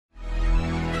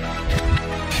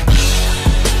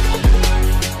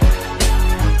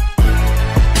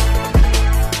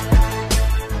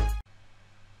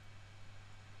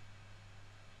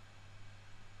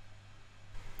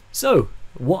So,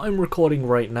 what I'm recording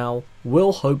right now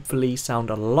will hopefully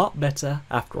sound a lot better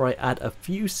after I add a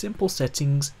few simple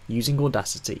settings using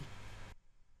Audacity.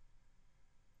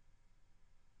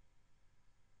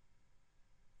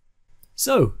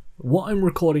 So, what I'm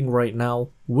recording right now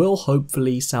will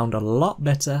hopefully sound a lot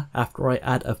better after I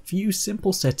add a few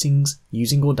simple settings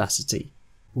using Audacity.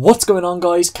 What's going on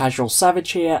guys,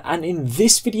 CasualSavage here, and in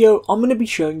this video I'm going to be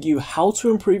showing you how to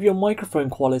improve your microphone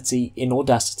quality in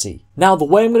Audacity. Now the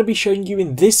way I'm going to be showing you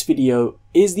in this video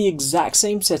is the exact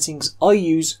same settings I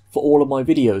use for all of my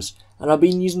videos, and I've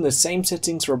been using the same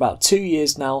settings for about 2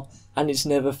 years now and it's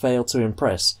never failed to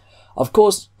impress. Of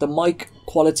course the mic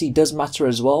quality does matter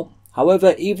as well,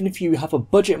 however even if you have a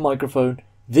budget microphone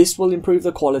this will improve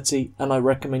the quality and I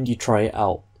recommend you try it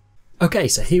out. Okay,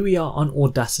 so here we are on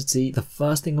Audacity. The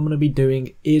first thing I'm going to be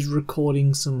doing is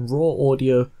recording some raw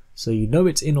audio so you know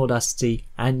it's in Audacity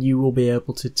and you will be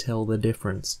able to tell the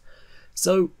difference.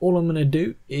 So all I'm going to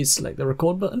do is select the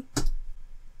record button.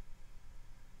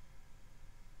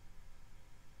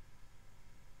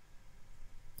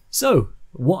 So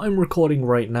what I'm recording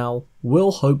right now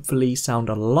will hopefully sound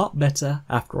a lot better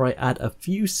after I add a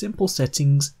few simple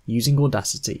settings using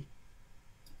Audacity.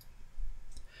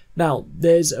 Now,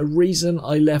 there's a reason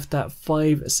I left that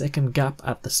 5-second gap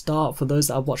at the start. For those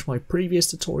that have watched my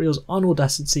previous tutorials on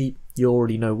Audacity, you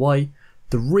already know why.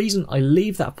 The reason I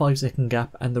leave that 5-second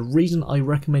gap and the reason I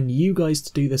recommend you guys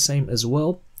to do the same as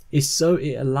well is so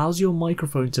it allows your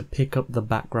microphone to pick up the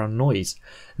background noise.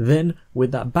 Then,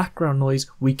 with that background noise,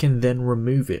 we can then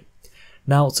remove it.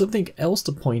 Now, something else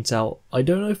to point out, I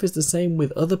don't know if it's the same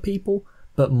with other people,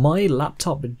 but my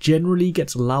laptop generally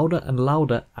gets louder and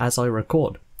louder as I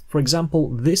record. For example,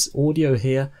 this audio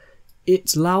here,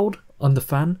 it's loud on the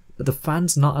fan, but the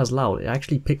fan's not as loud. It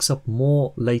actually picks up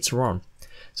more later on.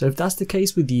 So if that's the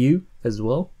case with you as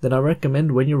well, then I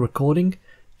recommend when you're recording,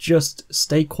 just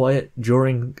stay quiet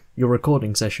during your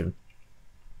recording session.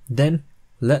 Then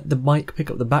let the mic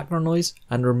pick up the background noise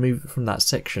and remove it from that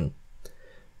section.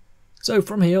 So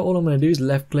from here, all I'm going to do is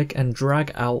left click and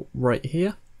drag out right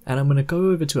here. And I'm going to go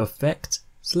over to Effect,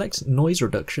 select Noise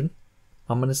Reduction.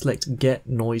 I'm going to select Get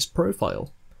Noise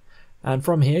Profile, and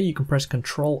from here you can press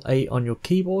Ctrl A on your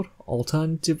keyboard.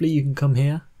 Alternatively you can come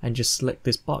here and just select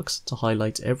this box to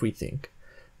highlight everything.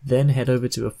 Then head over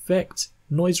to Effect,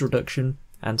 Noise Reduction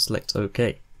and select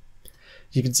OK.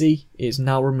 You can see it's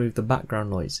now removed the background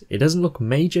noise. It doesn't look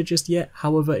major just yet,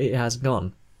 however it has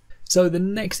gone. So the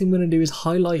next thing we're going to do is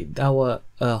highlight our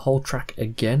whole track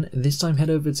again. This time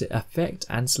head over to Effect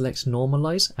and select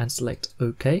Normalize and select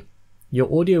OK.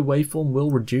 Your audio waveform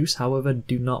will reduce, however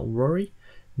do not worry.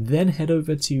 Then head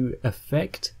over to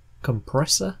Effect,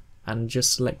 Compressor and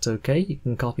just select OK. You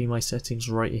can copy my settings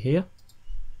right here.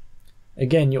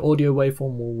 Again, your audio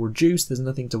waveform will reduce, there's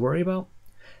nothing to worry about.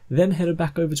 Then head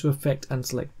back over to Effect and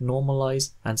select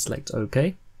Normalize and select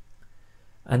OK.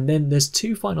 And then there's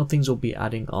two final things we'll be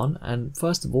adding on, and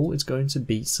first of all it's going to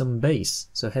be some bass.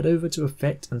 So head over to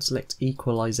Effect and select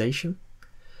Equalization.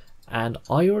 And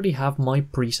I already have my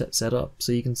preset set up,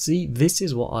 so you can see this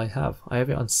is what I have. I have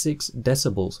it on 6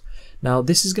 decibels. Now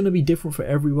this is going to be different for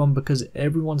everyone because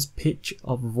everyone's pitch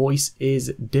of voice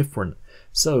is different.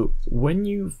 So when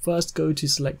you first go to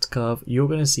select curve, you're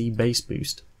going to see bass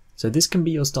boost. So this can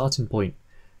be your starting point.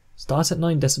 Start at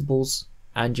 9 decibels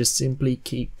and just simply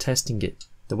keep testing it.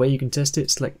 The way you can test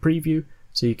it, select preview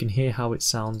so you can hear how it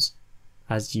sounds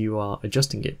as you are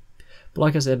adjusting it. But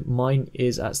like I said, mine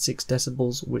is at 6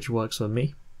 decibels, which works for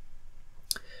me.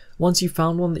 Once you've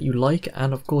found one that you like,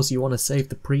 and of course you want to save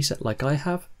the preset like I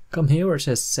have, come here where it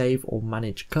says Save or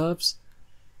Manage Curves.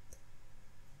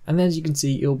 And then as you can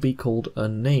see, it'll be called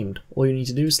Unnamed. All you need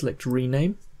to do is select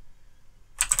Rename.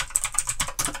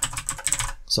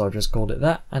 So I've just called it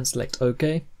that, and select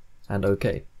OK, and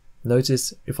OK.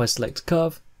 Notice if I select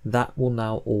Curve, that will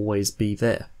now always be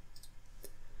there.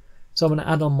 So I'm going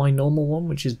to add on my normal one,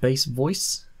 which is bass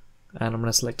voice, and I'm going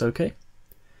to select OK.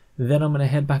 Then I'm going to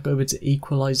head back over to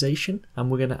Equalization and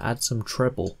we're going to add some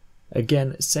treble.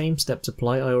 Again, same steps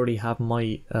apply. I already have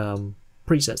my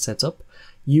preset set up.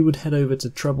 You would head over to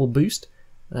Treble Boost,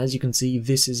 and as you can see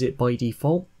this is it by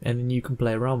default, and then you can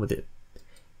play around with it.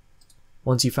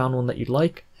 Once you found one that you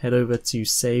like, head over to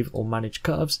Save or Manage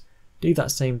Curves, do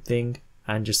that same thing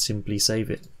and just simply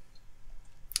save it.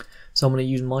 So I'm going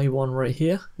to use my one right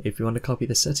here. If you want to copy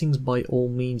the settings, by all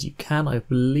means you can. I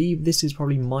believe this is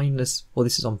probably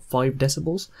this is on 5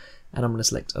 decibels, and I'm going to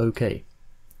select OK.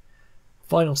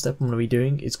 Final step I'm going to be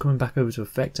doing is coming back over to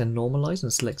Effect and Normalize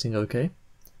and selecting OK.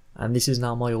 And this is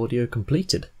now my audio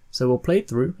completed. So we'll play it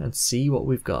through and see what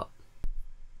we've got.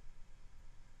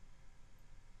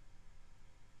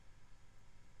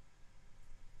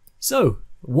 So,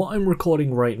 what I'm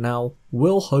recording right now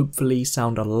will hopefully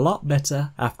sound a lot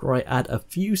better after I add a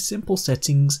few simple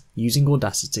settings using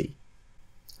Audacity.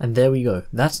 And there we go,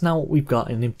 that's now what we've got,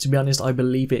 and to be honest I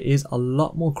believe it is a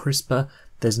lot more crisper.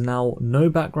 There's now no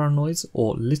background noise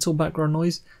or little background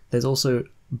noise. There's also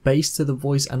bass to the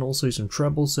voice and also some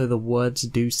treble, so the words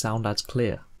do sound as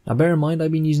clear. Now bear in mind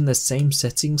I've been using the same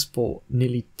settings for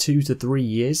nearly 2 to 3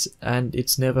 years and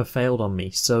it's never failed on me,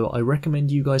 so I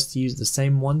recommend you guys to use the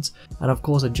same ones and of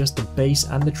course adjust the bass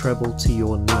and the treble to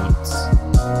your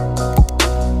needs.